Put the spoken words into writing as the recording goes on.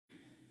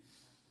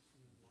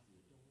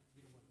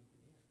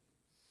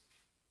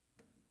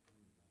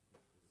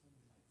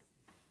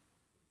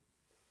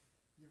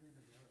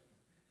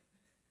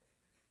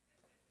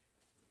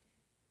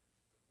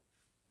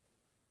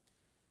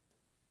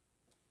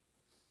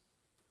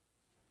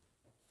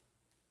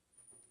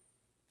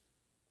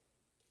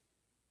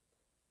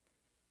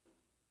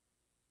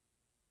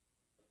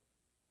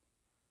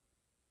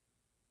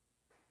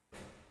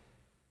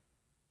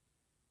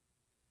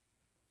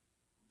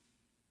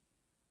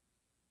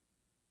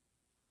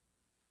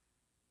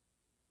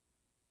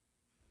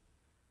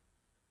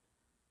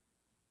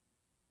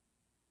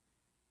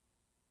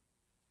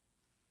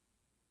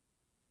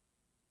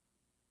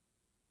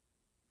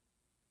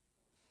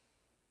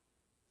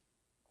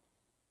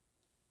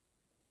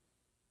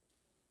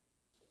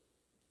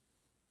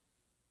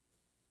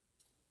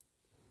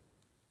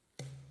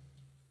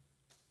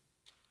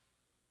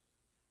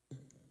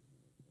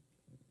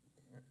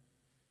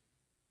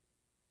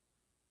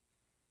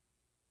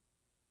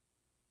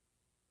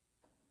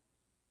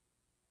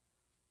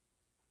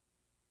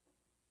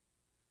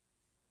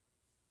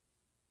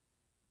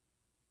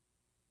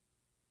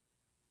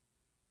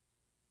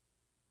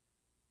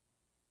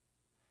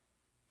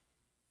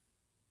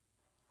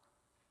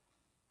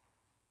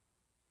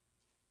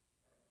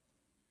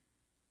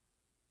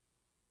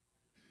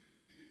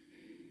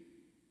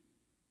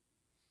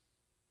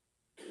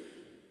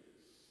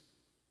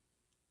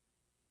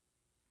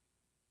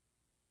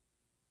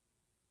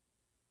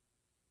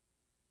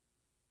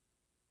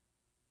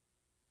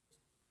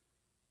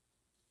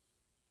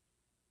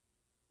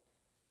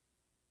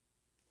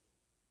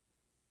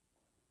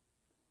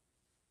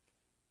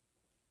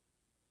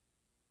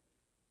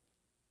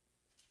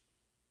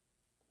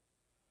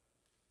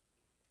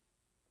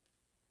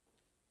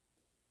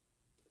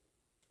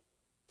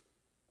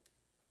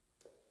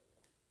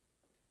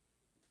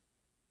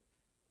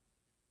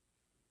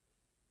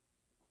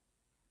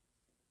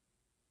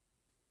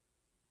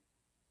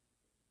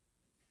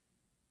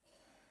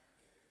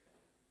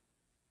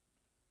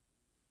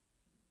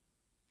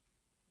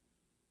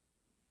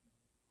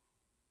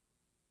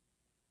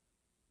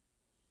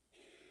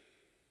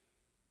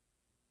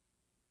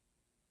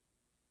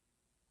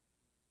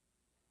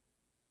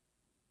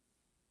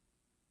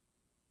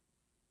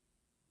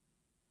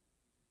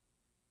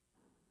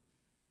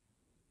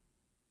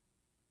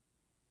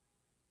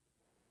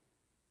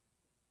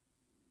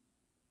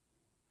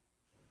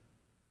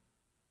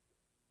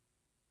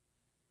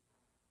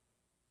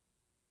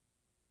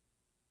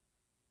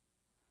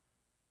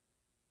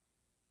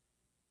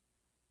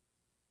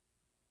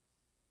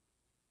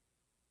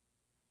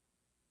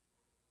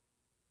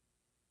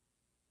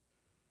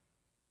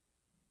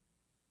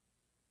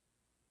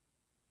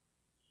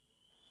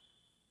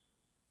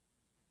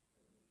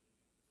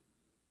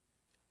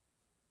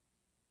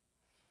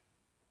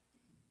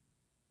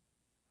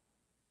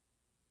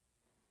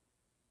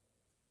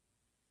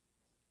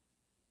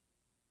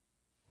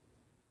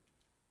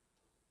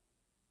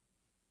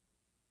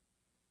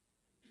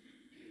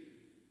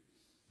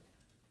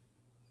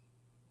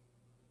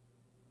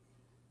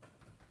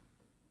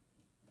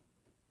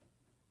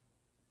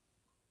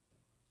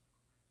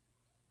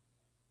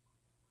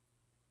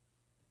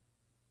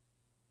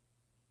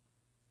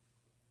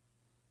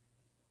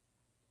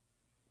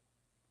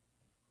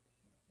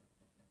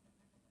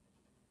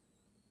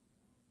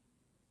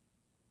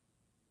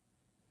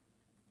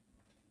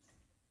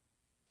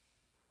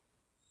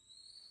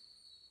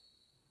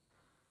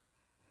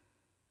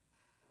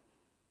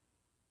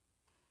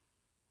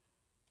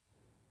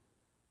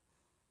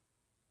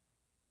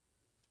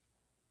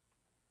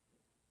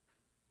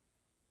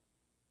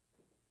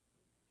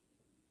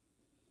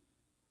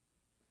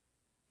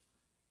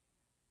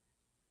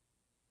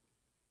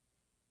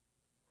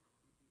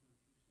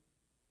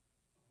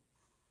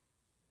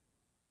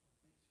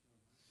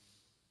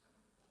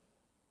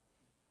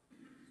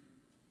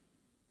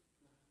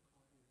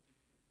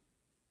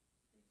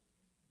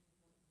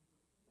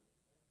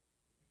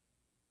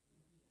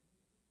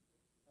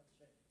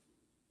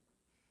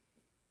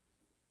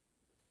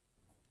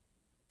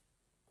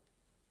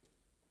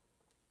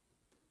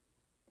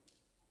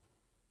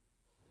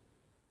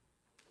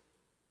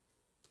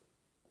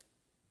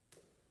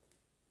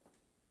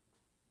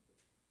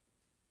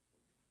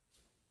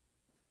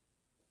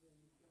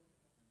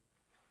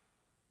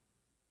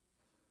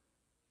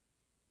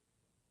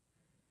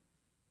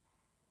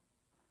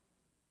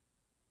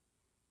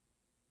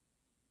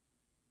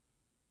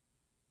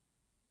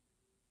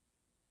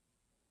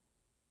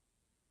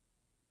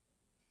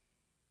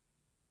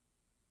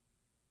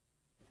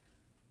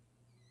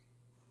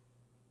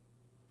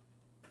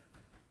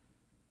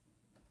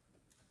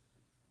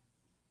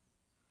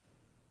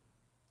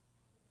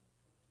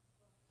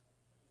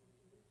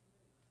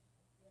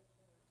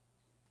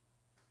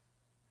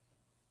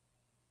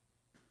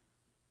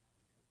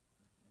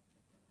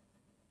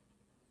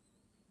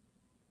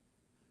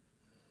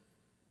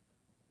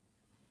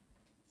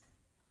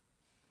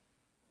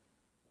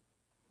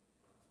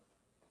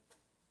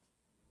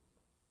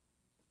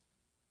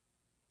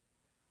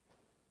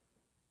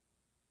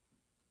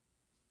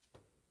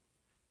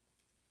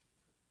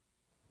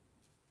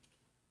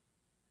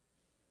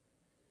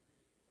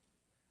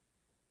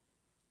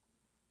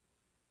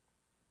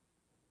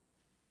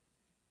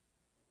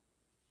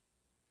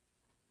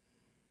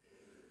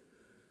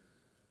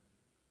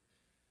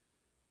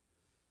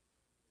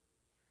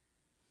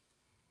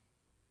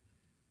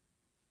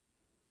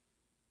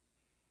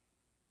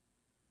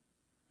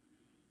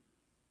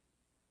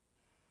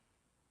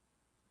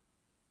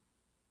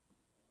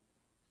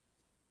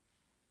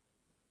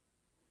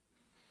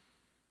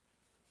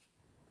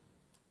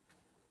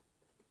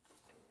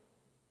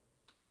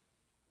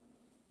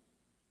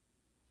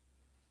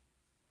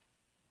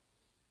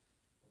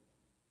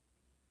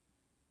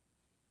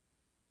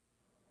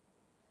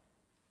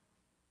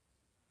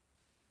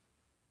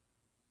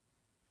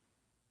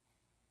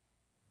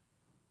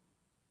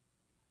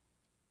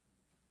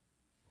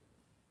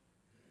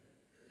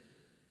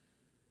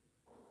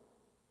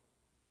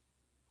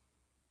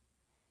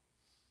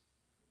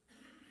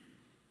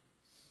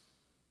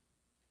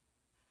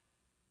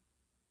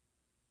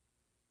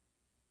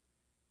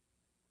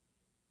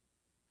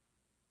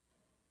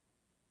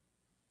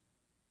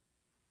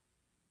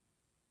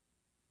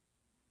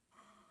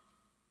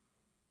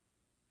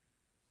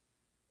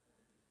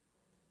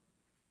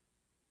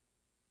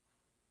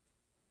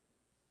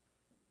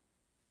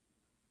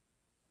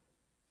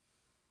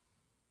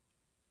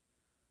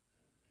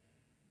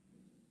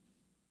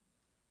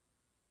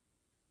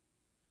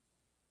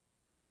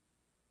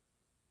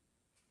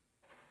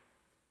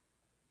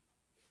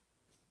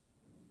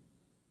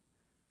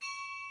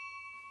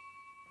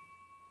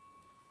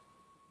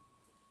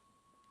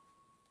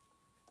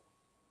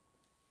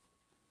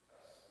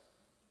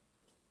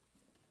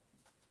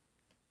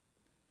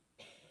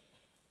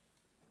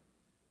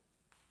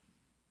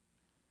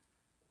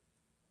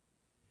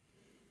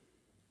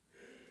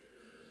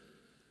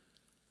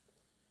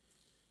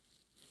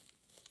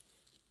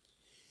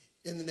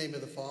In the name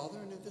of the Father,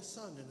 and of the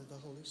Son, and of the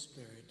Holy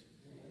Spirit.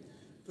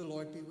 The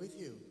Lord be with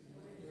you.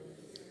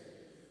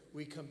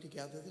 We come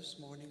together this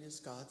morning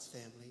as God's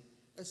family,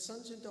 as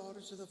sons and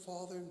daughters of the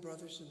Father, and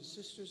brothers and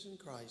sisters in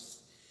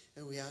Christ,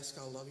 and we ask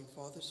our loving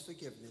Father's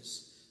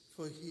forgiveness,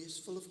 for he is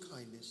full of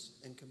kindness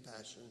and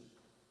compassion.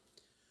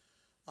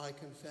 I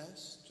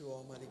confess to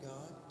Almighty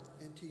God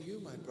and to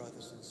you, my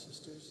brothers and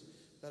sisters,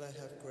 that I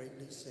have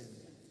greatly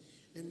sinned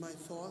in my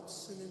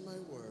thoughts and in my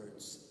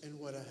words, in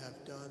what I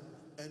have done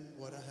and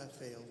what I have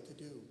failed to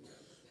do,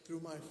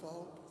 through my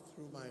fault,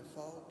 through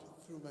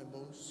my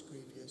most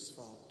grievous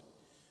fault.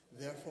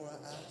 Therefore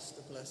I ask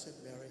the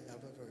Blessed Mary,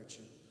 ever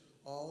Virgin,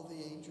 all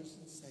the angels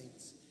and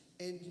saints,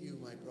 and you,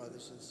 my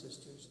brothers and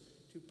sisters,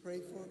 to pray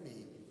for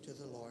me to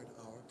the Lord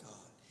our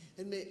God.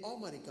 And may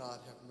Almighty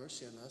God have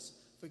mercy on us,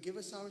 forgive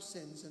us our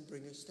sins, and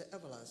bring us to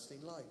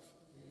everlasting life.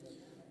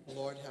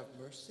 Lord, have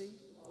mercy.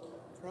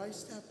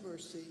 Christ, have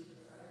mercy.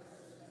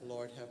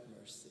 Lord, have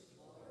mercy.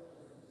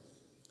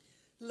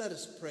 Let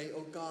us pray,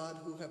 O God,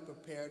 who have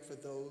prepared for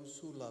those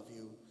who love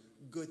you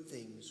good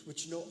things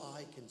which no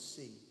eye can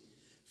see.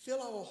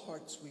 Fill our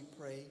hearts, we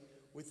pray,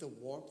 with the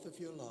warmth of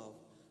your love,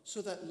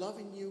 so that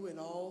loving you in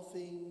all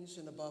things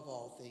and above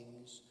all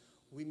things,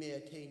 we may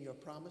attain your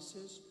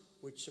promises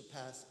which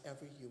surpass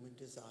every human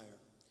desire.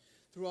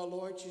 Through our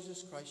Lord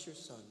Jesus Christ, your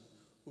Son,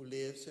 who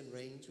lives and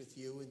reigns with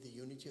you in the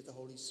unity of the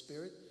Holy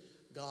Spirit,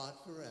 God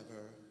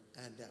forever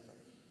and ever.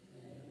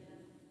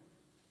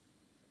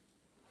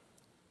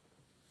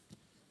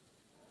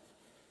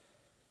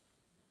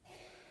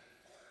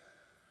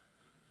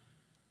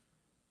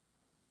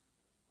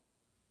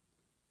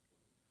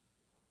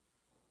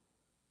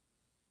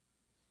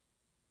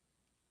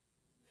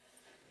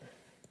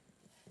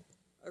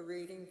 A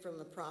reading from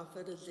the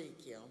prophet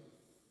Ezekiel.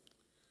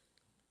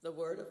 The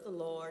word of the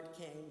Lord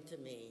came to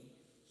me,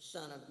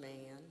 Son of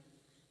man,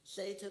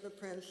 say to the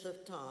prince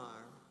of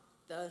Tyre,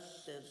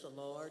 thus says the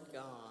Lord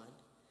God,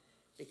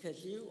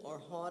 because you are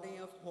haughty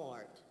of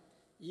heart,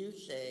 you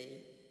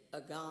say,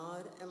 a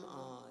god am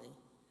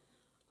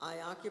I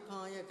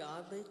occupy a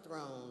godly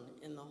throne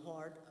in the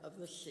heart of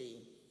the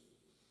sea,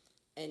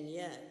 and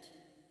yet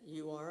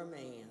you are a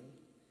man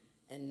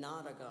and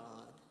not a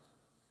god.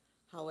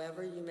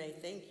 However, you may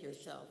think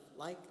yourself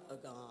like a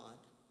god.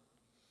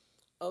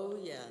 Oh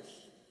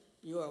yes,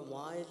 you are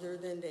wiser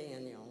than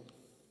Daniel.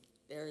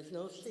 There is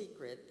no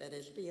secret that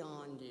is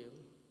beyond you.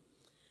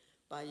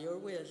 By your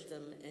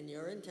wisdom and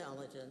your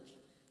intelligence,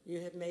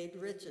 you have made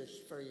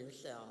riches for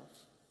yourself.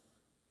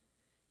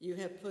 You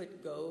have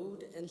put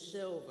gold and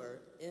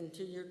silver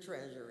into your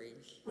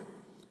treasuries.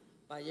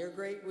 By your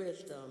great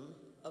wisdom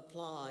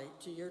applied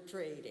to your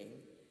trading,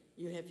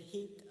 you have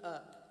heaped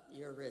up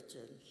your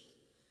riches.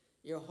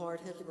 Your heart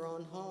has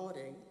grown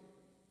haughty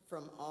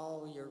from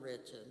all your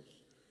riches.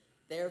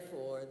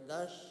 Therefore,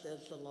 thus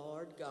says the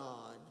Lord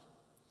God,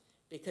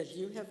 because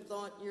you have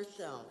thought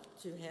yourself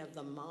to have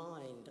the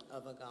mind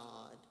of a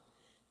god,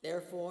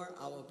 therefore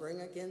I will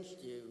bring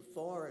against you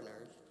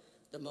foreigners,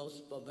 the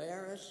most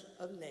barbarous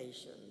of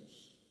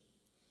nations.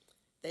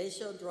 They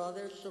shall draw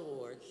their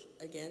swords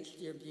against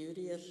your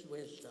beauteous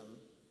wisdom.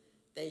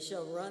 They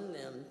shall run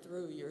them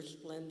through your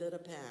splendid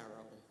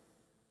apparel.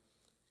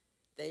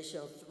 They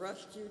shall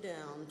thrust you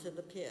down to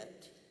the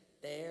pit,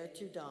 there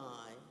to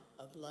die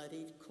a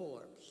bloodied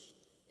corpse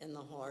in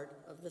the heart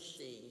of the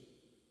sea.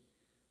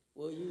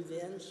 Will you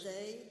then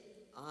say,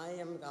 I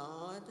am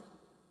God,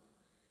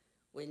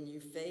 when you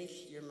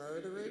face your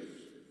murderers?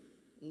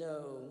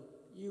 No,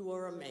 you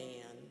are a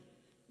man,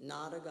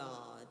 not a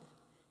god,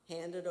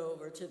 handed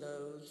over to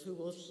those who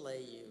will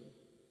slay you.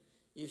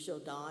 You shall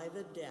die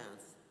the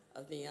death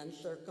of the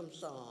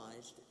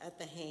uncircumcised at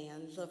the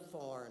hands of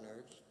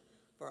foreigners,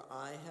 for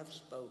I have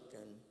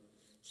spoken,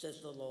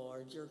 says the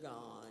Lord your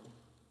God.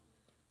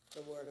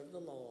 The word of the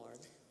Lord.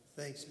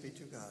 Thanks be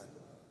to God.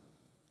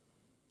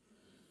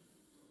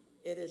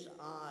 It is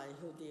I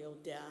who deal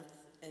death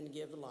and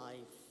give life.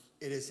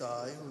 It is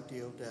I who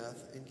deal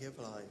death and give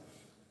life.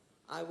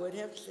 I would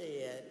have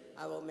said,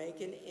 I will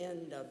make an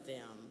end of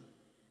them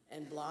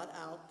and blot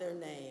out their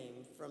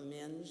name from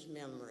men's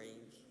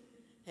memories,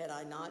 had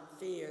I not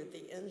feared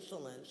the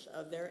insolence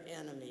of their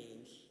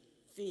enemies,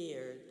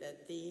 feared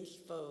that these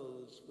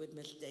foes would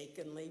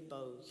mistakenly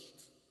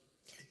boast.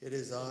 It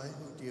is I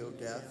who deal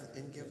death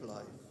and give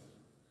life.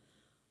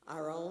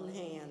 Our own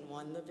hand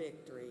won the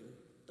victory.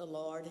 The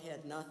Lord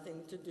had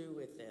nothing to do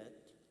with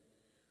it.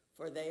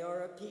 For they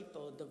are a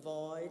people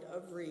devoid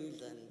of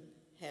reason,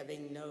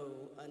 having no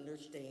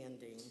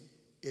understanding.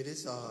 It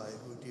is I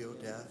who deal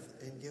death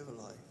and give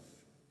life.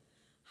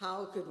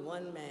 How could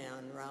one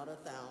man rout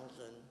 1,000,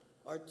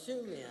 or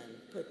 2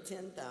 men put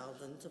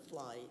 10,000 to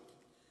flight,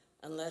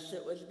 unless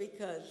it was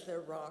because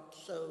their rock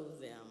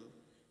sowed them,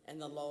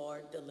 and the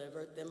Lord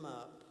delivered them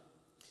up?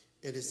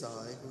 It is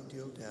I who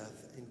deal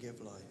death and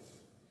give life.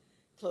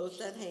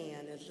 Close at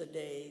hand is the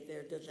day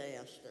their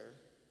disaster,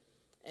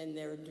 and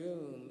their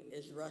doom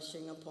is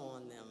rushing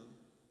upon them.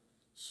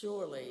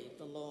 Surely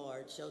the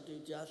Lord shall do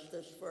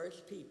justice for his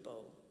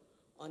people.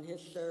 On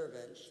his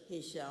servants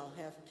he shall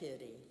have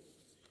pity.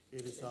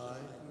 It is I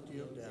who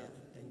deal death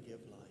and give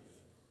life.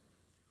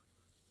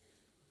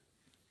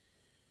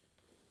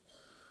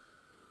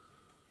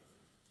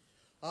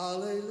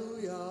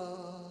 Alleluia,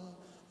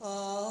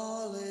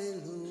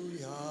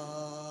 alleluia,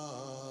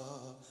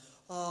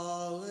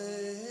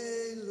 alleluia,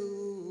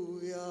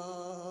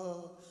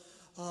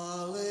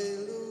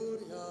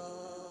 alleluia,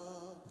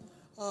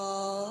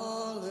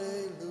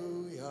 alleluia,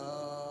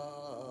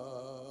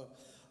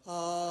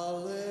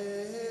 alleluia.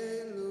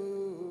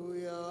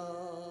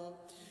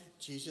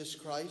 Jesus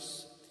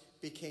Christ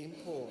became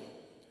poor,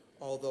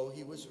 although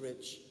he was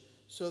rich,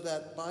 so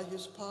that by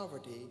his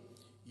poverty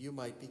you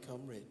might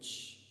become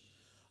rich.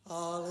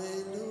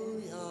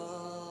 Alleluia,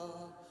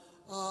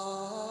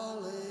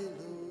 alleluia,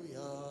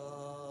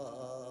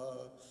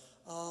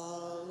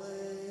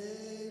 alleluia.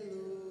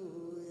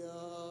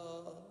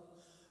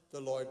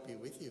 The Lord be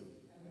with you.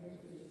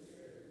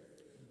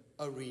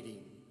 A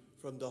reading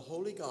from the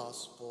Holy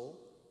Gospel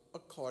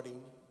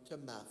according to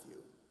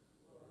Matthew.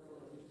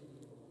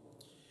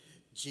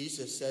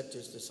 Jesus said to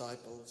his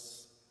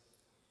disciples,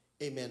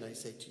 "Amen, I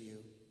say to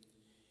you,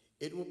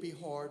 it will be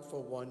hard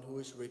for one who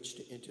is rich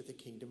to enter the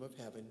kingdom of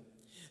heaven.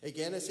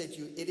 Again, I say to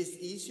you, it is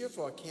easier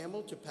for a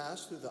camel to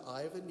pass through the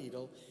eye of a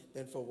needle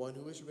than for one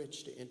who is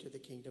rich to enter the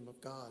kingdom of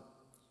God."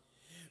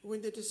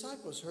 When the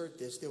disciples heard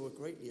this, they were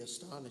greatly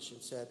astonished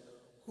and said,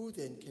 "Who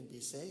then can be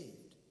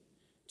saved?"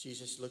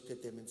 Jesus looked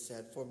at them and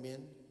said, "For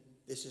men,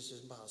 this is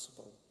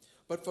impossible,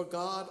 but for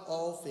God,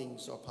 all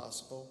things are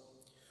possible."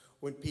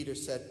 When Peter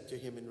said to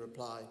him in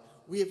reply,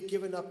 "We have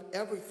given up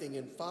everything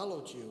and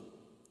followed you.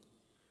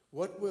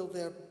 What will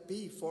there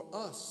be for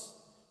us?"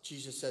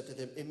 Jesus said to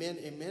them, "Amen,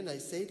 amen, I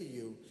say to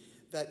you,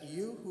 that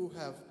you who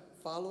have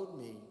followed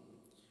me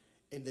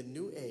in the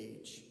new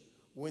age,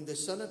 when the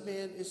Son of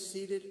Man is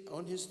seated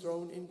on his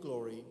throne in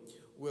glory,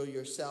 will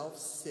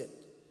yourselves sit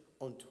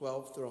on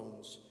 12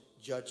 thrones,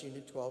 judging the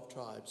 12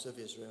 tribes of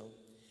Israel.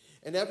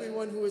 And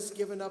everyone who has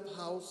given up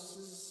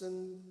houses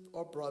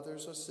or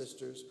brothers or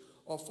sisters,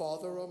 or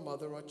father or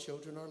mother or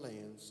children or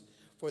lands,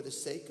 for the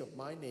sake of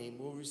my name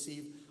will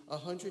receive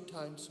 100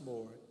 times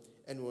more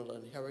and will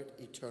inherit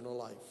eternal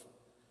life.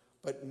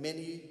 But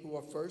many who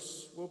are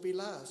first will be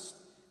last,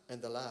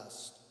 and the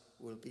last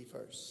will be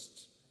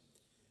first."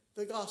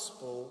 The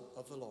Gospel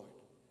of the Lord.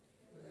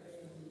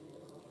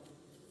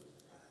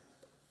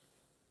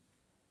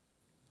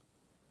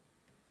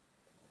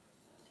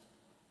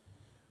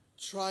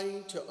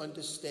 Trying to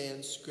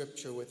understand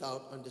Scripture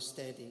without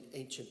understanding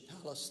ancient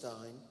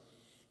Palestine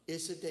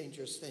is a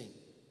dangerous thing.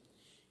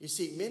 You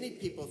see, many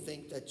people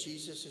think that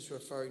Jesus is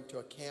referring to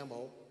a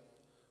camel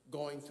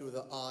going through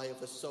the eye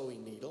of a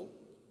sewing needle,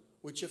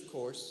 which of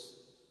course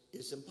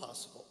is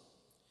impossible.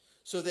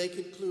 So they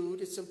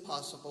conclude it's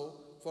impossible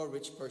for a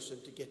rich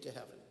person to get to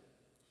heaven.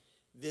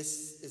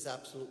 This is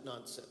absolute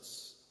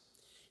nonsense.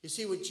 You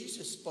see, when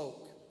Jesus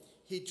spoke,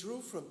 he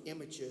drew from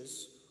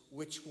images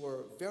which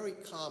were very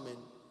common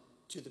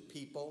to the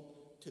people,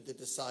 to the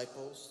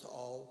disciples,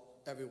 to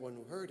everyone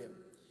who heard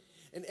him.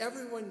 And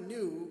everyone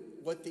knew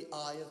what the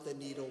eye of the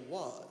needle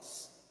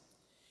was.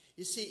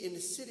 You see, in the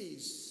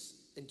cities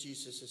in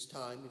Jesus'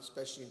 time,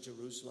 especially in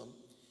Jerusalem,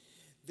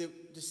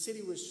 the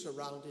city was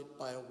surrounded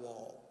by a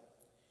wall.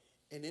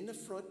 And in the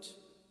front,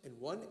 in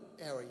one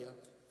area,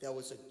 there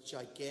was a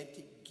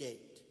gigantic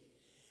gate.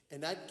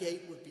 And that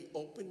gate would be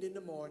opened in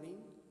the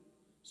morning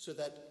so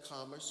that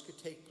commerce could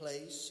take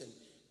place and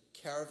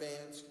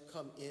caravans could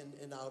come in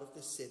and out of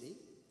the city.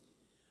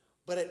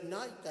 But at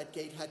night, that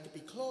gate had to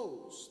be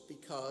closed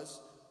because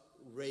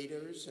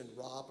raiders and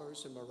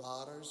robbers and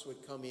marauders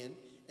would come in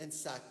and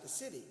sack the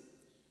city.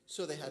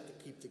 So they had to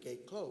keep the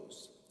gate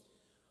closed.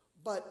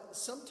 But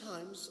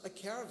sometimes a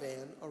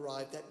caravan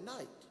arrived at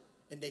night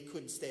and they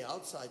couldn't stay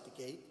outside the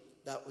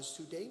gate. That was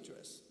too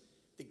dangerous.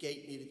 The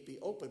gate needed to be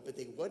open, but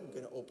they weren't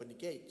going to open the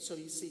gate. So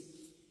you see,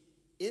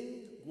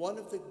 in one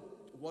of the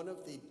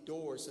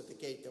doors of the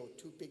gate, there were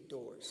two big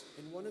doors.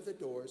 In one of the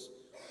doors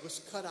was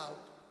cut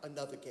out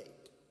another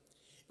gate.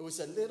 It was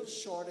a little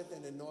shorter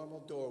than a normal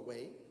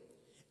doorway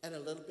and a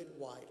little bit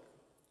wider.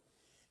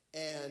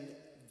 And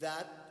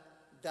that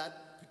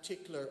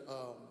particular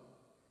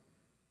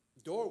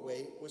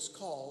doorway was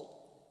called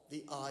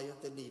the Eye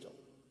of the Needle.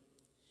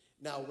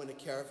 Now, when a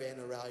caravan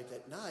arrived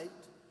at night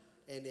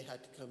and they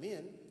had to come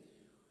in,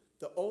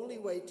 the only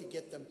way to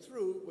get them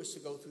through was to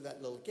go through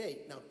that little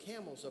gate. Now,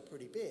 camels are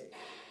pretty big.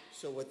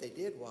 So what they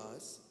did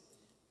was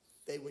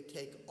they would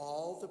take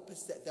all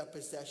their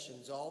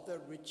possessions, all their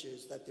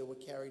riches that they were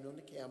carrying on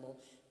the camel,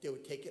 they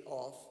would take it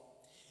off,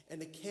 and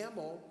the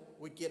camel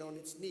would get on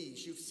its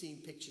knees. You've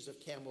seen pictures of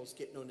camels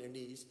getting on their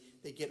knees.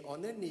 They get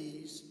on their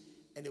knees,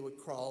 and they would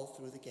crawl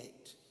through the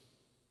gate.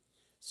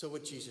 So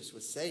what Jesus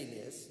was saying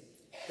is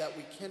that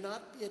we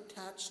cannot be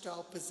attached to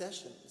our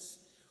possessions.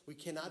 We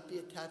cannot be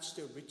attached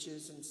to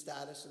riches and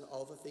status and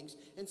all the things.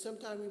 And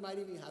sometimes we might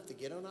even have to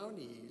get on our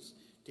knees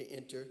to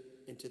enter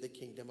into the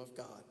kingdom of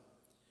God.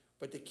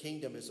 But the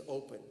kingdom is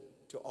open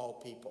to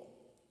all people.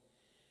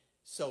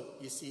 So,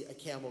 you see, a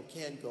camel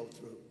can go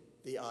through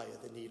the eye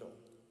of the needle,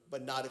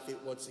 but not if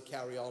it wants to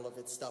carry all of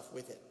its stuff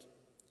with it.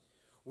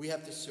 We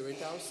have to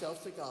surrender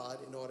ourselves to God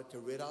in order to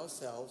rid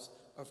ourselves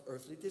of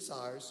earthly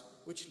desires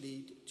which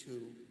lead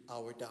to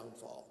our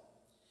downfall.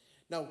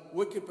 Now,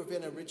 what could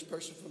prevent a rich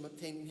person from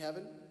obtaining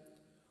heaven?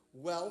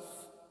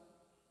 Wealth,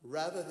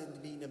 rather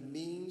than being a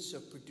means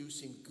of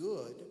producing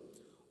good,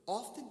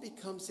 often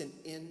becomes an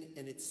end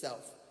in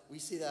itself. We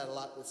see that a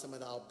lot with some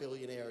of our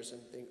billionaires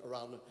and things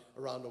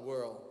around the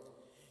world.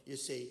 You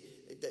see,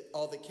 that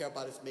all they care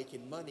about is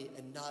making money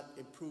and not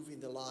improving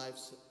the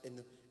lives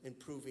and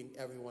improving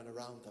everyone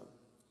around them.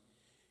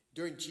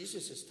 During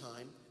Jesus'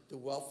 time, the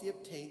wealthy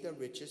obtained their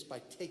riches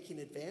by taking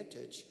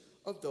advantage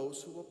of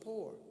those who were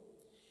poor.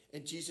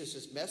 And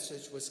Jesus'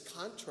 message was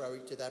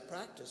contrary to that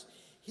practice.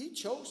 He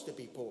chose to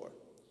be poor.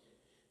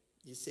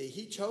 You see,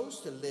 he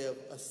chose to live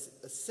a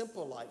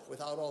simple life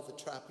without all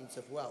the trappings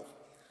of wealth.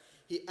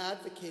 He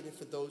advocated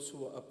for those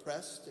who were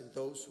oppressed and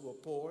those who were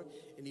poor,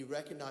 and he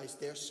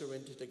recognized their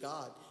surrender to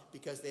God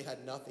because they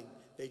had nothing.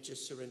 They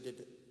just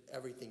surrendered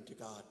everything to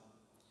God.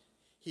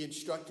 He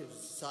instructed his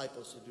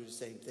disciples to do the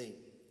same thing.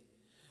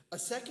 A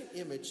second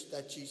image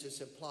that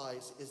Jesus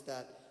implies is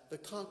that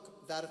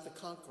of the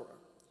conqueror.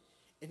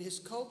 In his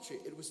culture,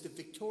 it was the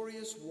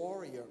victorious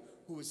warrior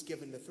who was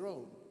given the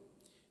throne.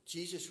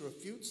 Jesus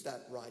refutes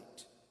that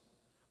right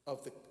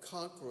of the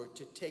conqueror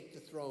to take the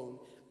throne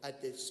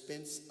at the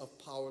expense of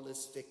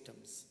powerless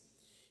victims.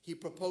 He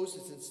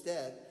proposes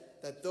instead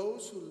that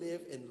those who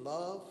live in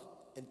love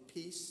and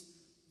peace,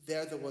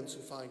 they're the ones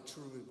who find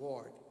true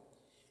reward.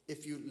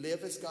 If you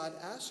live as God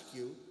asks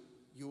you,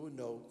 you will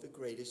know the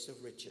greatest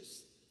of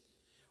riches.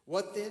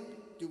 What then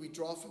do we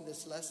draw from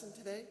this lesson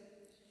today?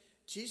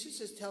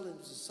 Jesus is telling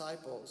his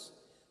disciples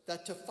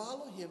that to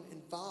follow him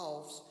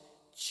involves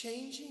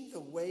changing the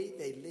way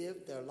they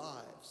live their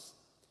lives.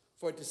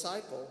 For a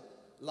disciple,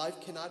 life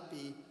cannot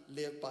be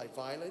lived by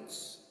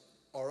violence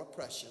or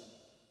oppression.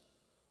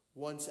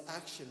 One's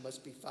action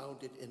must be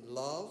founded in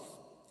love,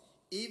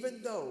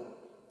 even though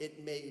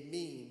it may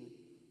mean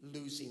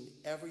losing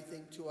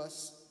everything to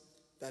us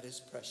that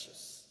is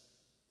precious.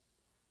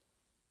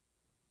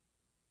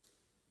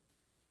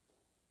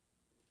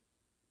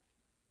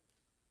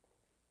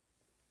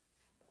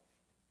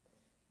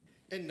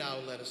 And now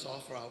let us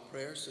offer our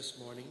prayers this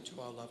morning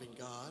to our loving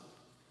God.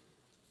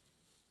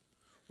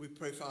 We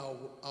pray for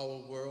our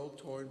world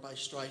torn by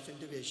strife and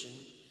division,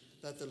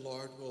 that the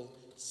Lord will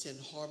send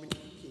harmony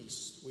and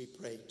peace. We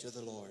pray to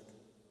the Lord.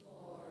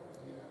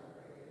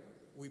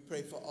 We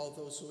pray for all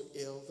those who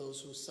are ill, those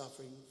who are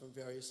suffering from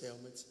various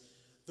ailments,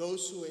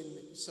 those who are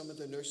in some of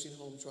the nursing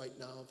homes right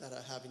now that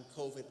are having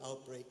COVID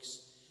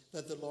outbreaks,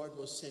 that the Lord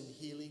will send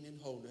healing and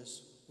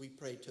wholeness. We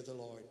pray to the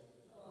Lord.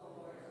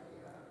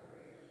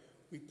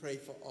 We pray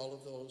for all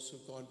of those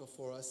who've gone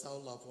before us, our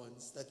loved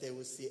ones, that they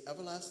will see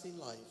everlasting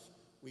life.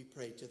 We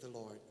pray to the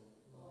Lord.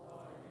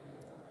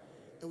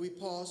 And we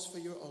pause for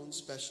your own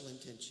special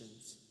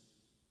intentions.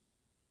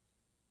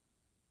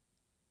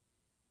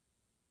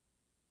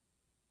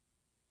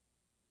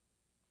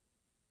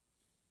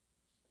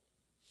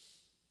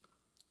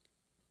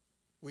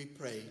 We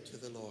pray to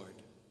the Lord.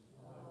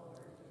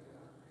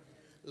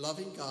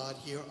 Loving God,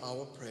 hear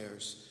our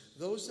prayers,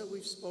 those that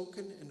we've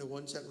spoken and the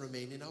ones that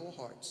remain in our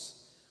hearts.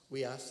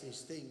 We ask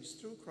these things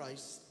through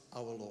Christ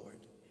our Lord.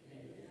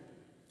 Amen.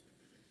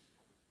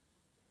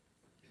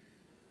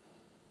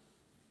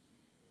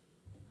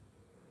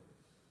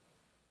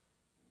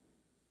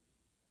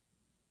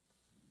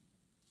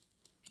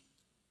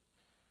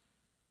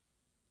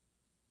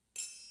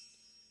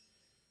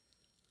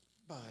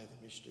 By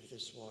the mystery of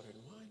this water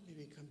and wine, may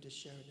we come to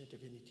share in the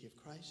divinity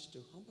of Christ, to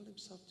humble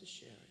himself to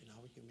share in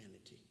our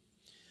humanity.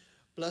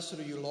 Blessed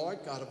are you, Lord,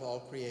 God of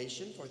all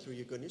creation, for through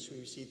your goodness we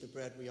receive the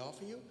bread we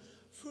offer you,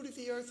 fruit of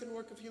the earth and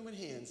work of human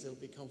hands. It will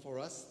become for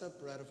us the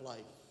bread of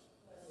life.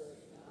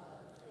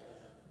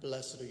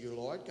 Blessed are you,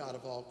 Lord, God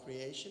of all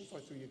creation, for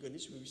through your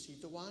goodness we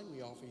receive the wine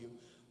we offer you,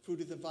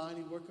 fruit of the vine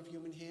and work of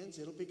human hands.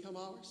 It will become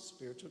our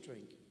spiritual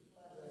drink.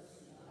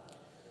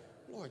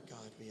 Lord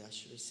God, we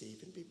ask you to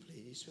receive and be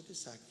pleased with the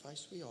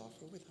sacrifice we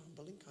offer with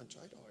humble and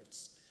contrite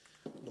hearts.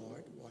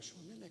 Lord, wash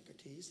away my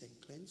iniquities and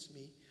cleanse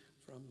me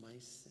from my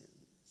sins.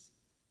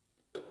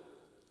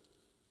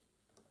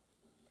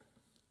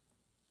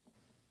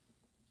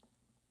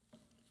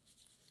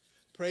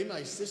 Pray,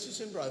 my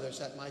sisters and brothers,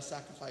 that my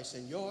sacrifice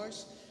and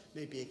yours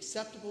may be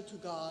acceptable to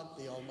God,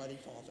 the Almighty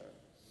Father.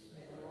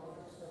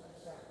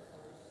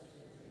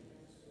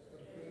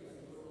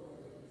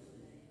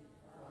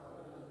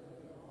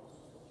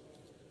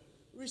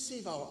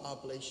 Receive our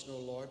oblation, O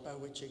Lord, by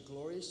which a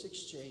glorious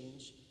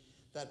exchange,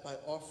 that by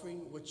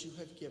offering what you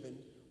have given,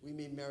 we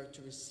may merit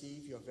to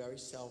receive your very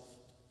self,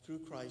 through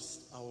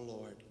Christ our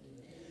Lord.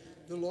 Amen.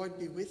 The Lord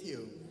be with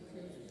you.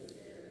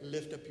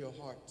 Lift up your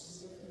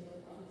hearts.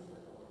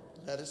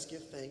 Let us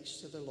give thanks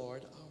to the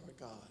Lord our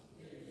God.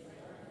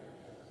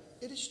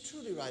 It is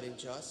truly right and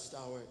just,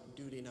 our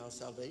duty and our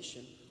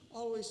salvation,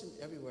 always and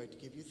everywhere to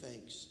give you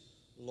thanks,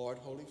 Lord,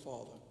 Holy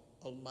Father,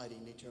 Almighty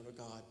and eternal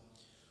God.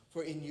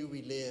 For in you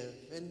we live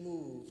and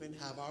move and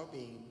have our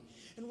being.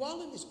 And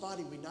while in this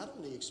body we not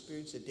only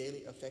experience the daily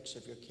effects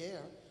of your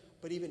care,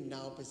 but even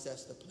now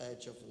possess the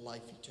pledge of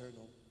life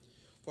eternal.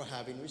 For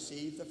having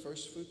received the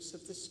first fruits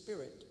of the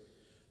Spirit,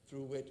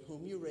 through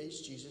whom you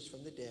raised Jesus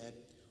from the dead,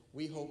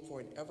 we hope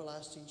for an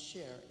everlasting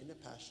share in the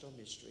paschal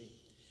mystery.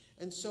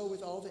 And so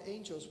with all the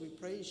angels we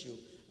praise you,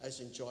 as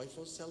in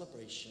joyful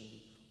celebration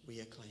we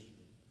acclaim.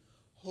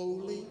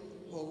 Holy,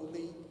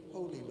 holy,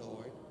 holy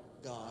Lord,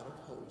 God of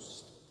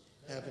hosts,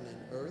 heaven and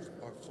earth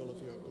are full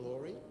of your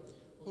glory.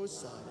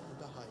 Hosanna in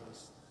the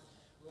highest.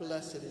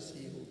 Blessed is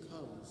he who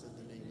comes in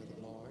the name of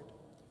the Lord.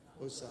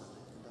 Hosanna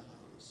in the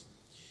highest.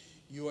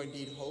 You are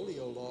indeed holy,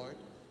 O Lord,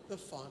 the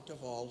font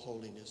of all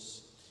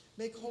holiness.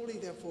 Make holy,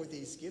 therefore,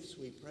 these gifts,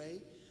 we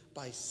pray,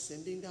 by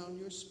sending down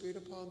your Spirit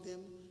upon them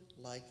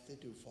like the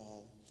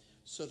dewfall,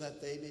 so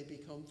that they may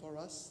become for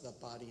us the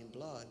body and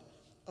blood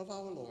of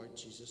our Lord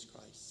Jesus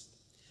Christ.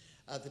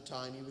 At the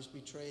time he was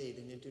betrayed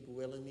and entered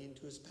willingly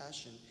into his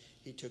passion,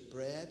 he took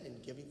bread,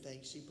 and giving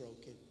thanks, he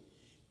broke it,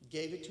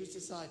 gave it to his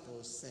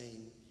disciples,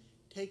 saying,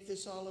 "Take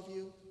this, all of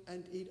you,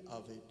 and eat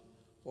of it,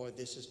 for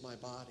this is my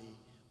body,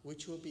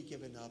 which will be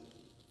given up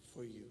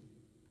for you."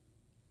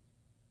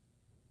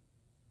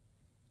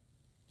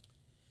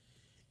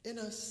 In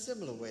a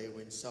similar way,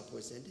 when supper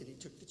was ended, he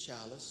took the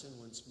chalice, and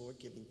once more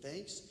giving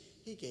thanks,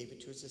 he gave it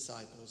to his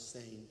disciples,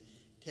 saying,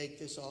 "Take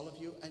this, all of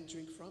you, and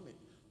drink from it,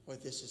 for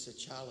this is a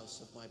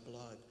chalice of my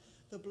blood,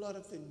 the blood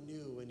of the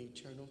new and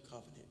eternal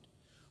covenant,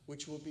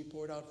 which will be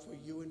poured out for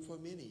you and for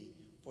many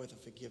for the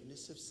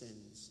forgiveness of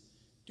sins.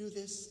 Do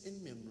this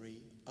in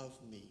memory of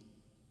me."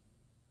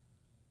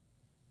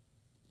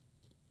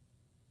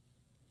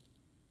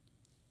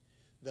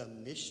 The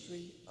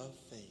mystery of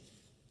faith.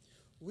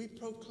 We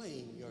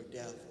proclaim your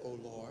death, O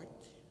Lord,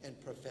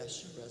 and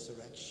profess your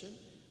resurrection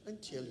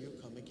until you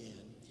come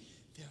again.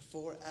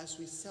 Therefore, as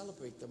we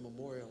celebrate the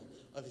memorial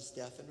of his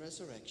death and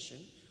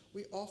resurrection,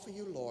 we offer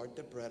you, Lord,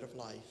 the bread of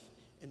life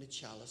and the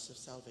chalice of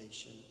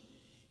salvation,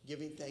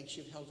 giving thanks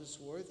you've held us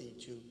worthy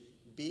to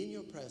be in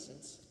your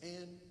presence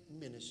and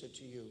minister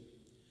to you.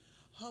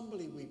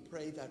 Humbly we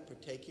pray that,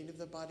 partaking of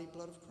the body and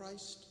blood of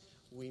Christ,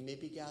 we may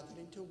be gathered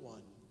into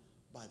one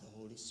by the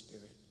Holy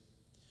Spirit.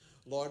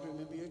 Lord,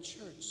 remember your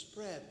church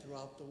spread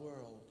throughout the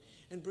world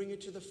and bring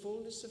it to the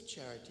fullness of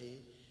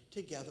charity,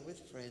 together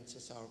with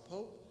Francis, our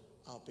Pope,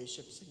 our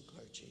bishops and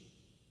clergy.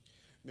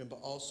 Remember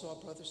also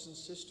our brothers and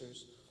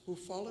sisters who've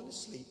fallen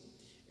asleep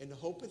in the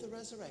hope of the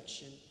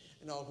resurrection,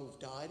 and all who've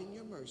died in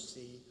your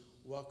mercy.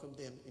 Welcome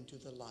them into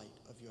the light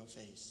of your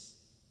face.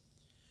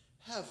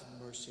 Have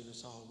mercy on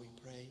us all, we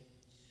pray,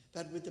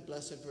 that with the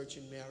Blessed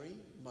Virgin Mary,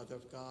 Mother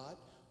of God,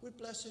 with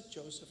Blessed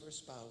Joseph, her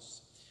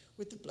spouse,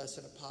 with the blessed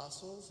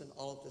apostles and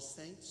all of the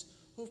saints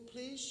who've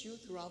pleased you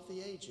throughout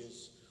the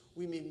ages,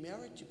 we may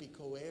merit to be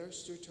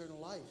co-heirs to eternal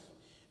life,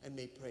 and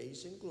may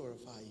praise and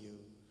glorify you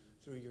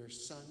through your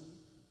Son,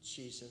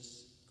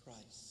 Jesus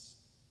Christ.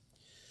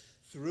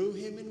 Through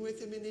him and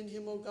with him and in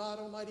him, O God,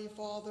 Almighty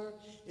Father,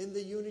 in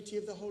the unity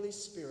of the Holy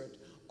Spirit,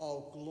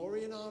 all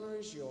glory and honor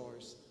is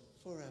yours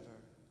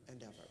forever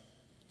and ever.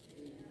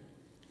 Amen.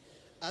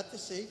 At the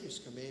Savior's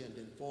command,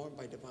 informed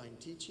by divine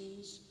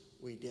teachings,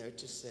 we dare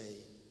to say,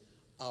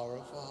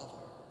 "Our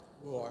Father,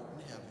 who art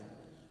in heaven,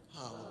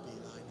 hallowed be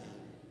thy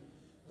name.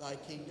 Thy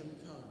kingdom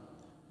come,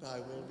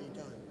 thy will be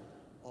done,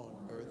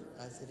 on earth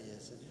as it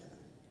is in heaven.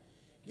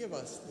 Give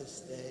us this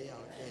day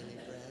our daily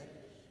bread,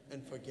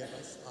 and forgive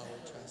us our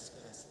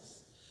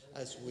trespasses,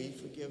 as we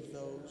forgive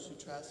those who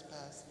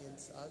trespass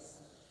against us.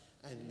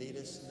 And lead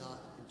us not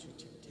into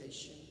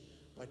temptation,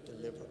 but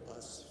deliver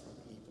us from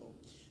evil."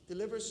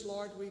 Deliver us,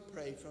 Lord, we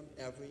pray, from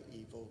every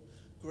evil.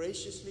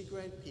 Graciously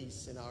grant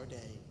peace in our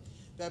day,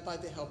 that by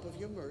the help of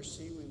your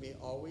mercy we may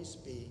always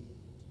be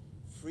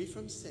free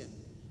from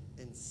sin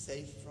and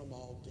safe from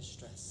all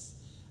distress,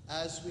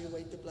 as we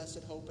await the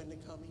blessed hope and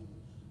the coming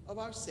of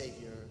our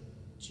Savior,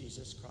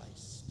 Jesus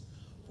Christ.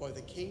 For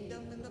the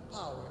kingdom and the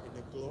power and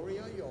the glory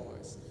are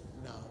yours,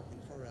 now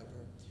and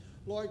forever.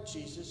 Lord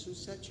Jesus, who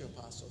said to your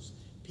apostles,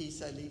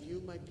 "Peace I leave you,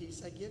 my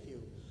peace I give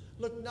you,"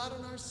 look not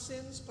on our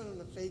sins, but on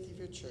the faith of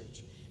your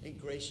church, and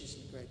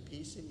graciously grant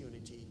peace and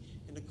unity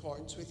in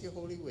accordance with your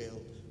holy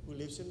will, who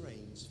lives and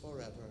reigns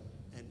forever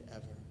and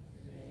ever.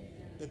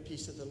 Amen. The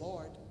peace of the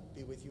Lord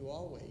be with you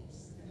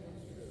always.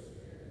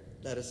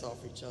 Let us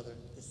offer each other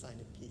the sign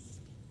of peace.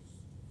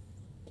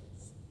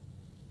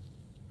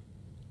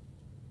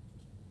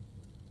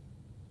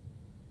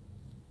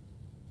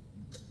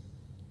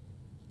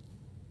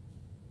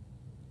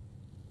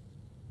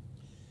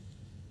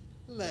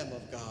 Lamb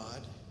of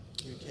God,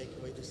 you take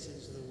away the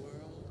sins of the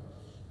world,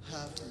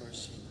 have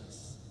mercy on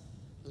us.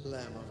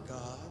 Lamb of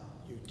God,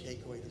 you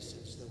take away the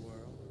sins of the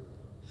world,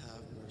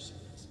 have mercy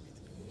on us. May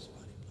the people's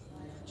body and blood of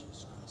our Lord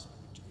Jesus Christ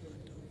be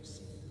returned unto us,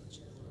 and much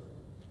of the Lord,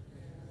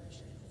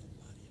 health and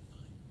body and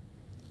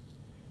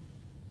mind.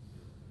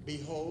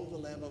 Behold the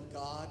Lamb of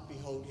God,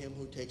 behold him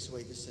who takes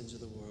away the sins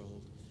of the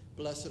world.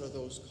 Blessed are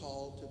those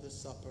called to the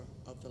supper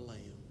of the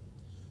Lamb.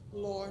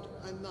 Lord,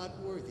 I'm not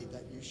worthy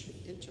that you should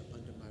enter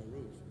under my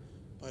roof,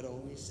 but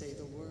only say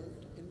the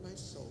word, and my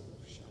soul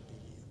shall be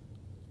healed.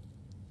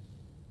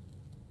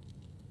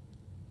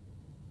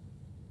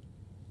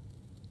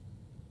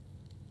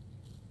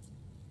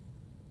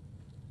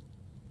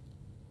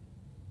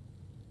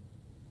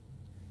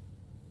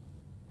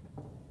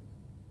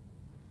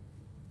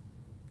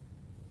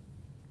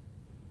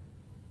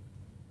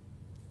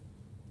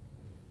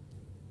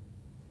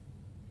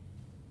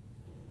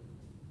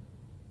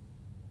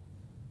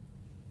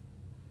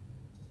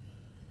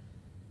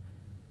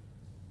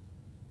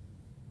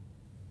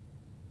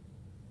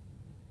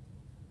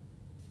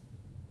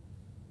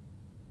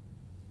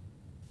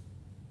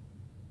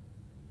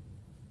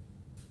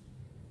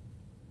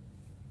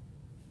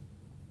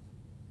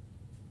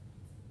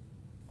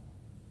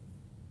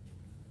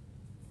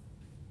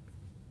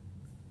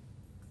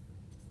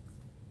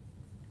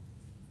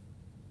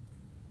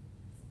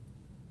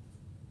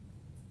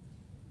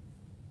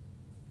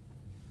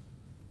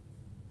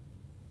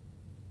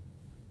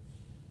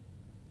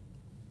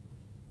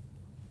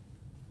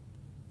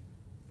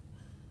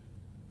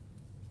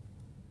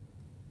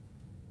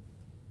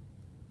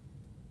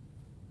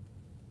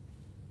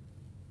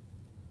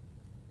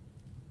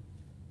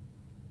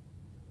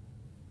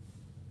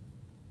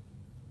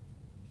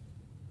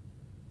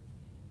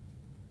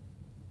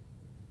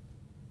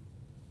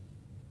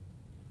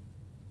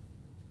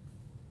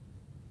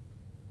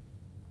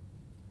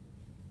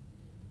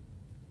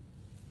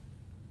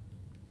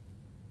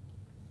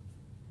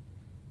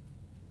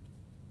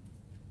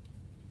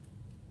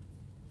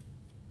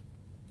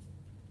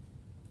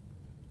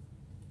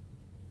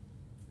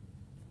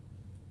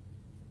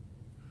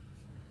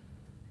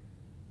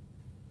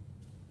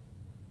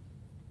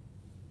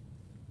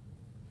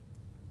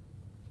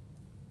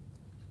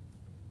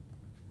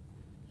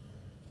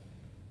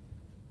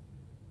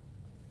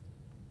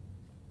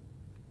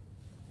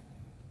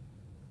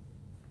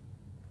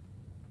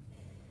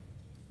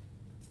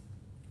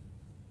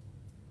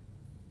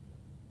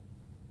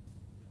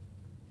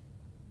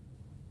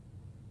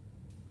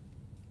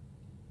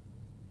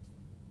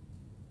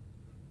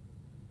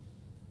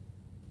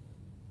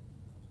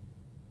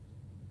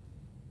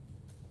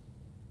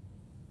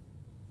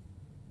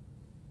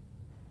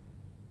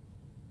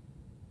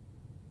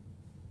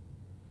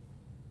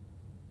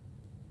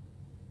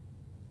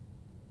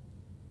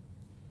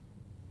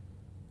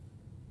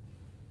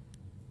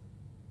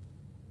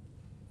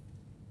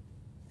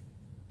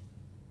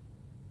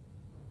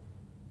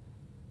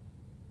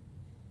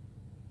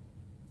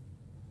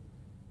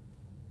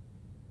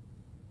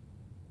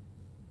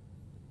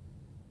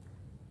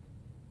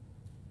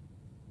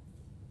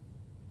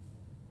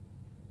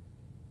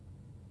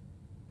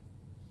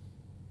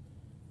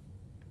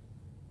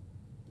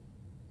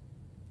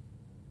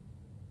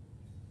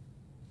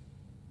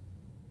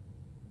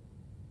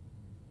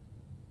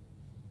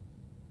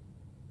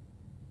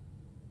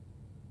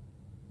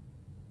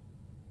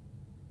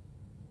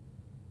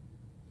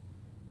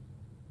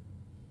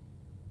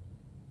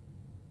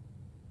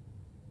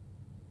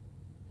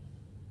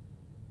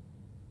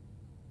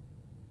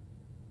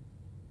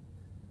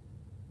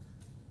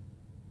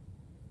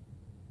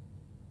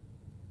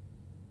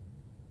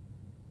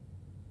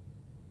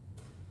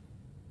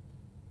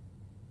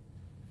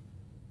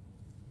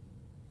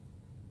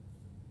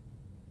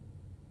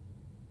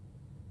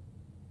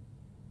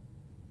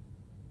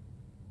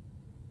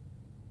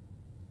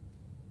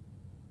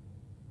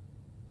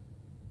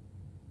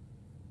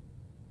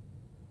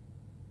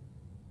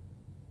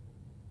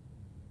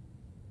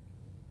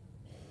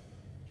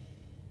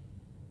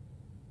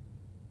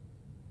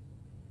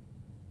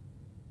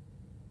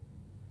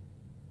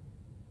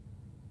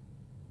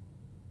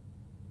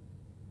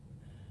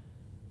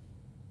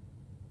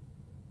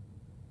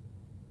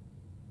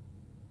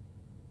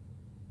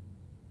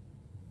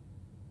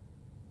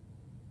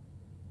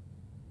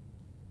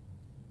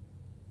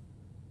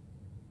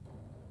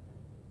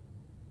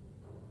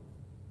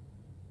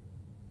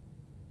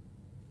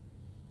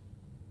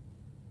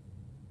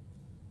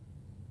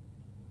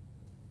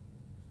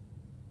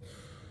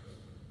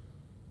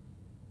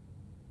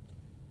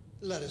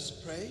 Let us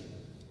pray.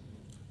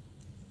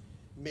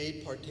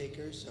 Made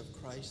partakers of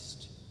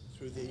Christ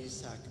through these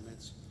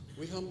sacraments,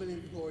 we humbly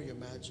implore your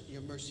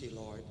mercy,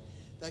 Lord,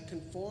 that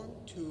conformed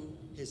to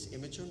his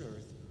image on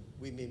earth,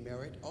 we may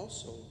merit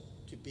also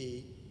to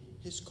be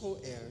his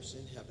co-heirs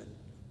in heaven,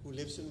 who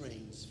lives and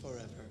reigns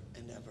forever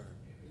and ever.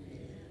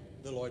 Amen.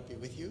 The Lord be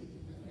with you.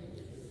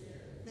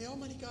 May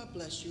Almighty God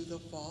bless you, the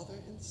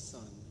Father and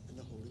Son and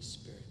the Holy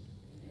Spirit.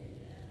 Amen.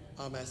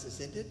 Our Mass is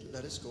ended.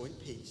 Let us go in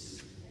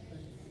peace.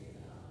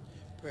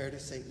 Prayer to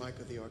St.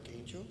 Michael the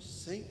Archangel.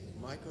 St.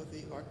 Michael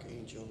the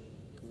Archangel,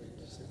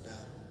 command us in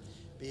battle.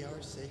 Be our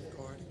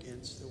safeguard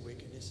against the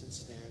wickedness and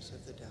snares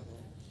of the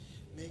devil.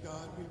 May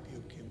God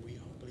rebuke him, we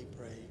humbly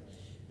pray.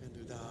 And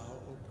do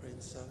thou, O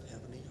Prince of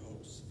heavenly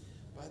hosts,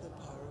 by the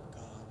power of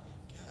God,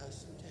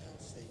 cast into hell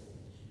Satan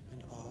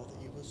and all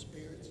the evil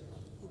spirits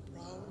who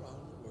prowl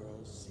around the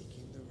world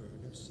seeking the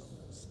ruin of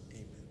souls.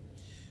 Amen.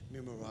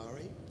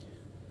 Memorare,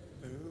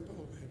 remember,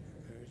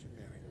 Virgin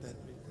Mary,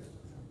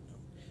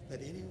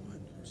 that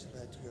anyone who's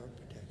led to your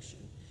protection,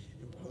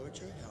 implored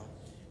your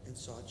help, and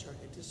sought your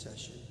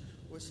intercession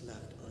was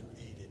left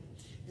unaided.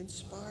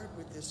 Inspired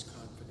with this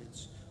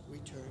confidence, we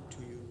turn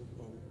to you,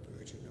 O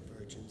Virgin of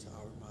Virgins,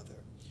 our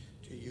Mother.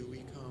 To you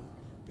we come,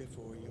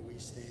 before you we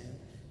stand,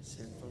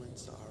 sinful and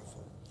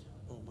sorrowful.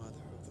 O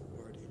Mother of the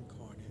Word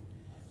incarnate,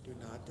 do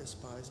not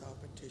despise our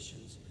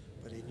petitions,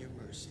 but in your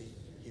mercy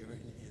hear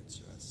and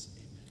answer us.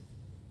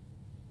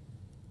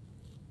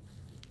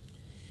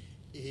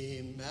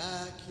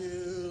 Immaculate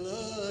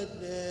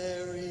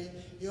Mary,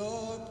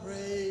 your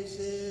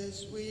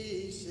praises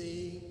we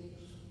sing,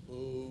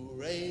 who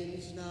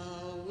reigns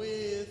now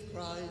with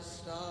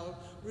Christ our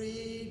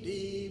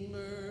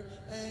Redeemer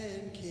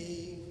and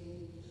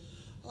King.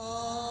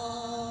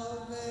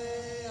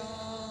 Ave,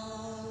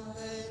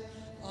 Ave,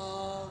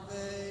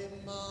 Ave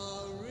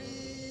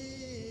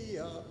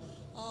Maria,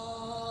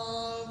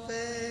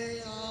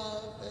 Ave,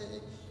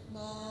 Ave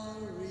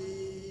Maria.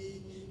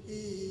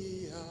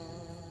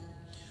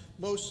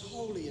 Most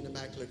holy and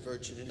immaculate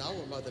Virgin, and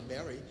our Mother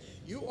Mary,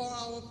 you are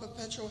our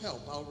perpetual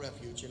help, our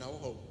refuge, and our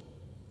hope.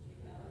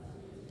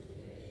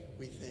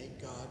 We thank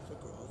God for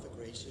all the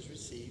graces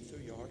received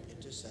through your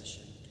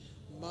intercession.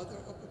 Mother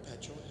of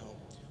perpetual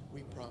help,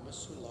 we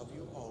promise to love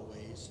you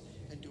always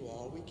and do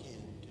all we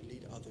can to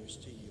lead others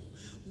to you.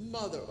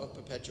 Mother of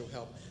perpetual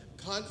help,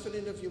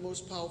 confident of your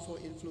most powerful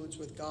influence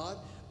with God,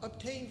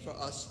 obtain for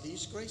us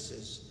these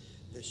graces: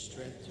 the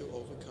strength to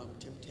overcome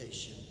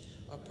temptation,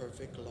 a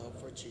perfect love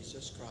for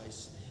Jesus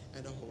Christ,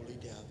 and a holy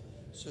death,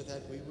 so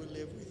that we will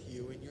live with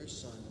you and your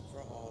Son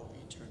for all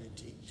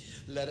eternity.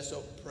 Let us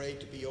pray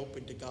to be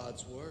open to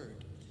God's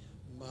word.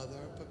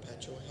 Mother of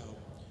perpetual help,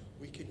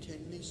 we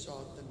continually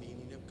sought the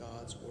meaning of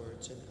God's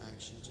words and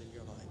actions in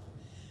your life.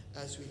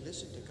 As we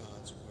listen to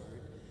God's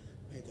word,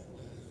 may the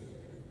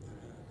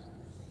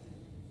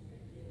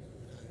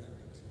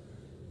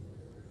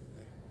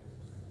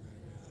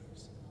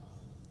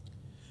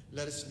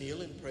let us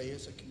kneel and pray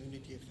as a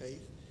community of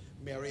faith.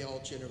 Mary, all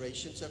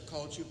generations have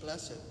called you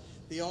blessed.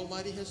 The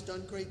Almighty has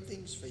done great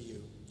things for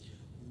you.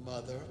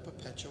 Mother of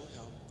perpetual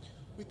help,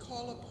 we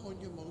call upon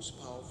your most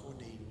powerful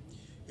name.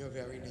 Your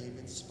very name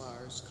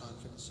inspires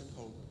confidence and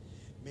hope.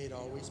 May it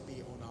always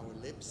be on our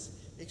lips,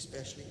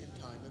 especially in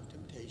time of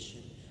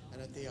temptation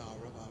and at the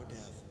hour of our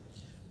death.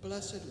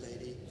 Blessed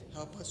Lady,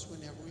 help us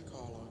whenever we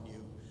call on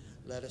you.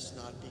 Let us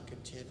not be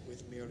content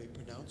with merely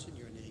pronouncing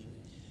your name.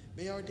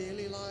 May our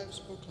daily lives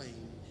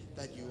proclaim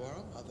that you are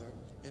our mother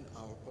and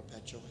our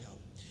perpetual help.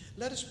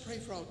 Let us pray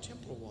for our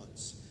temporal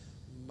ones.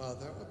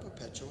 Mother of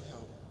perpetual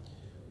help,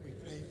 we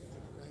pray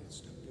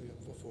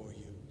before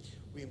you.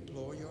 We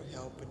implore your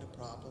help in the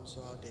problems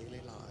of our daily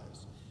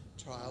lives.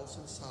 Trials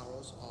and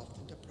sorrows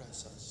often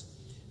depress us.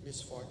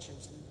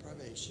 Misfortunes and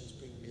privations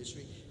bring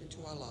misery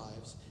into our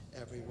lives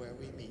everywhere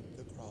we meet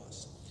the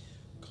cross.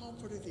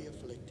 Comfort the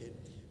afflicted,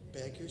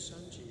 beg your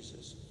Son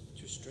Jesus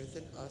to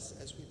strengthen us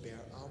as we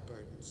bear our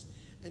burdens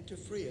and to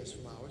free us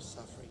from our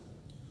suffering.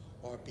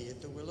 Or be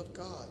it the will of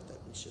God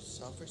that we should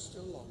suffer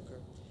still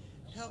longer,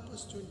 help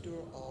us to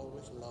endure all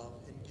with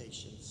love and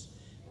patience.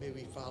 May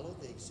we follow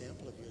the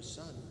example of your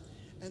Son,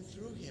 and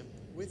through him,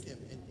 with him,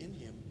 and in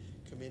him,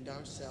 commend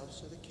ourselves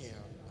to the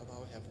care of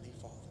our Heavenly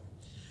Father.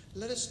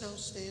 Let us now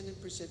stand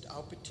and present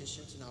our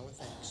petitions and our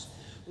thanks.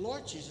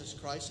 Lord Jesus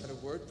Christ, at a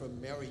word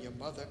from Mary, your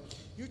mother,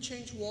 you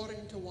changed water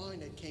into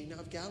wine at Cana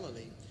of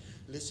Galilee.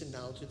 Listen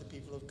now to the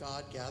people of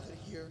God gathered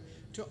here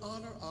to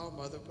honor our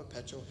Mother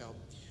Perpetual Help.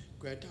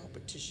 Grant our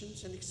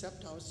petitions and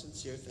accept our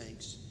sincere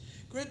thanks.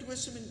 Grant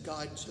wisdom and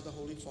guidance to the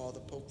Holy Father,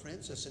 Pope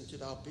Francis, and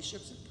to our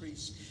bishops and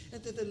priests,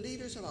 and to the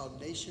leaders of our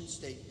nation,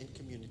 state, and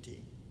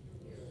community.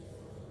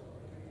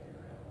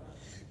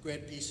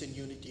 Grant peace and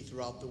unity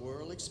throughout the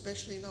world,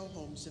 especially in our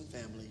homes and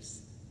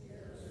families.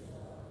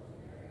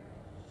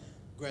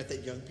 Grant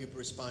that young people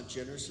respond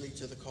generously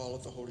to the call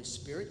of the Holy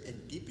Spirit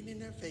and deepen in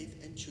their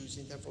faith and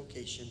choosing their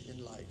vocation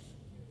in life.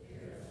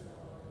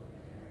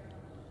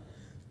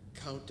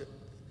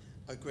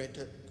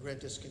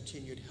 Grant us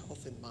continued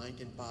health in mind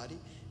and body,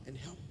 and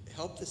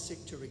help the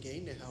sick to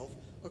regain their health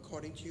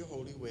according to your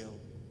holy will.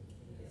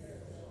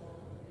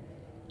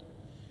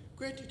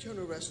 Grant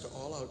eternal rest to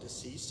all our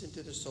deceased and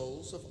to the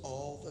souls of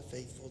all the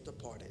faithful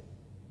departed.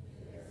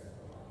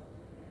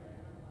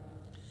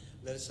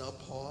 Let us now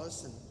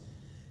pause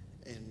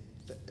and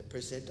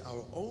present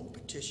our own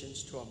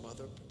petitions to our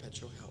Mother of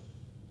Perpetual Help.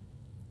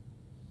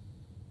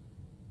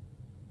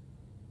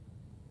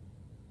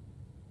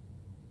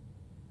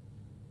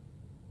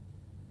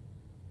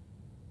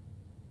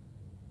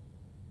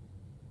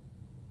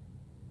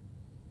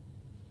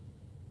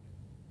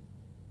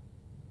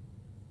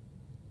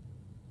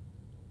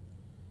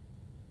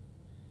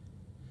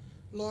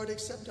 Lord,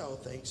 accept our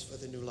thanks for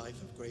the new life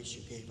of grace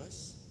you gave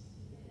us.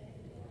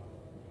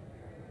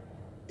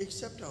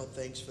 Accept our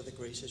thanks for the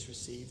graces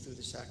received through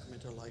the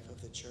sacramental life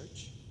of the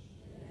Church.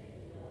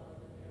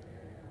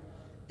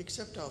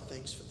 Accept our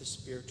thanks for the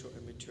spiritual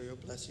and material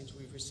blessings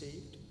we've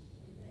received.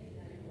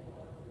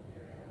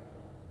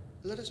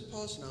 Let us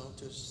pause now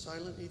to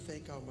silently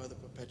thank our Mother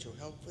Perpetual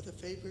Help for the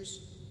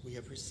favors we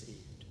have received.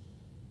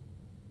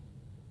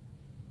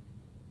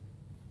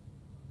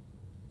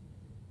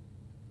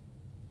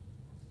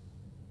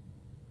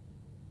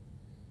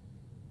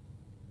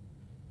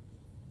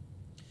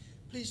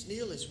 Please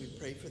kneel as we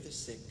pray for the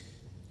sick.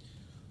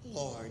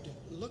 Lord,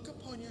 look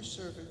upon your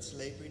servants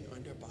laboring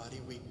under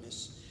body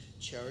weakness.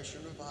 Cherish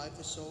and revive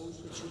the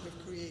souls which you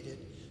have created,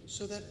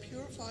 so that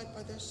purified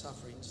by their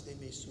sufferings they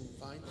may soon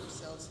find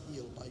themselves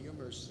healed by your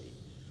mercy.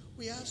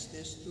 We ask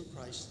this through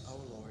Christ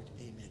our Lord.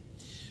 Amen.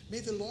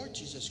 May the Lord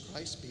Jesus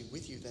Christ be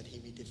with you that he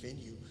may defend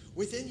you,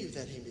 within you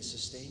that he may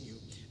sustain you,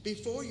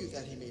 before you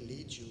that he may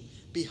lead you,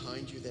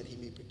 behind you that he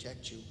may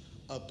protect you,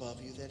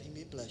 above you that he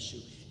may bless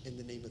you. In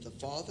the name of the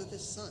Father, the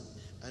Son,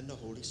 and the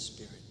Holy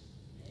Spirit.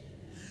 Amen.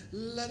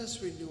 Let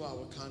us renew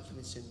our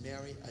confidence in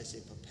Mary as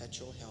a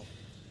perpetual help.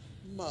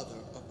 Mother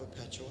of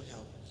perpetual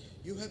help,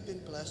 you have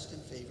been blessed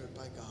and favored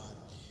by God.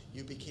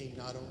 You became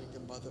not only the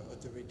mother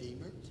of the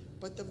Redeemer,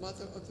 but the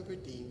mother of the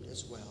redeemed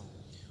as well.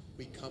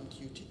 We come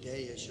to you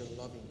today as your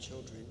loving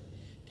children.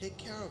 Take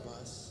care of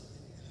us.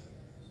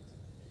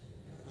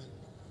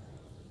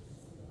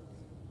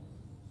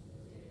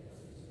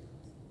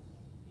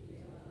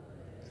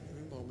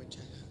 Every moment to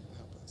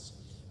help us.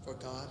 For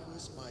God, who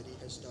is mighty,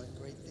 has done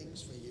great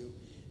things for you,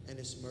 and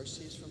his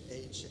mercy is from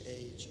age to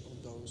age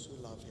on those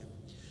who love him.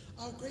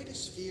 Our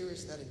greatest fear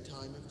is that in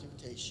time of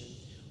temptation,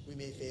 we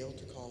may fail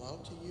to call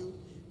out to you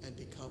and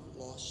become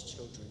lost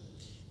children.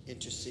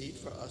 Intercede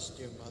for us,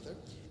 dear Mother,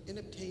 in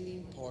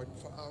obtaining pardon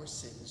for our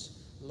sins,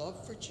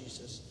 love for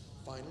Jesus,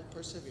 final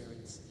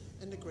perseverance,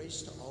 and the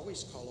grace to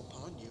always call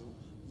upon you,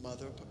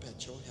 Mother of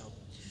Perpetual Help.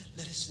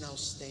 Let us now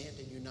stand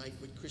and unite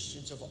with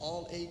Christians of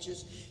all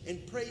ages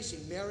in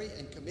praising Mary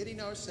and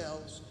committing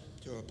ourselves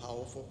to her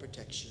powerful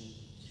protection.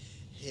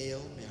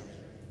 Hail Mary,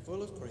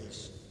 full of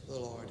grace, the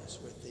Lord is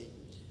with thee.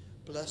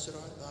 Blessed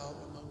art thou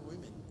among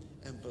women,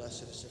 and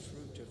blessed is the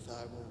fruit of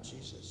thy womb,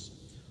 Jesus.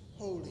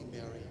 Holy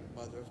Mary,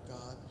 Mother of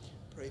God,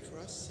 pray for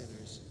us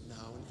sinners,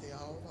 now and at the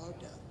hour of our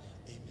death.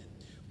 Amen.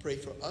 Pray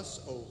for us,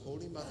 O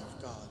Holy Mother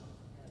of God.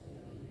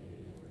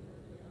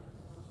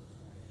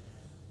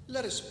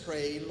 Let us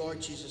pray,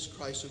 Lord Jesus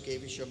Christ, who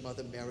gave us your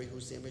Mother Mary,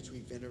 whose image we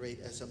venerate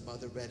as a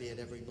mother ready at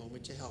every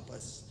moment to help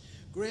us.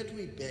 Grant,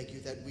 we beg you,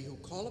 that we who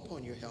call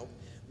upon your help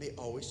may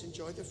always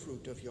enjoy the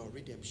fruit of your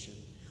redemption.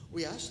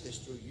 We ask this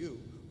through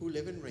you, who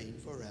live and reign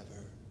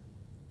forever.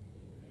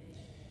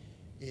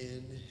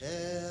 In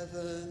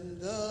heaven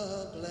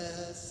the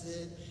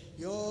blessed,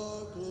 your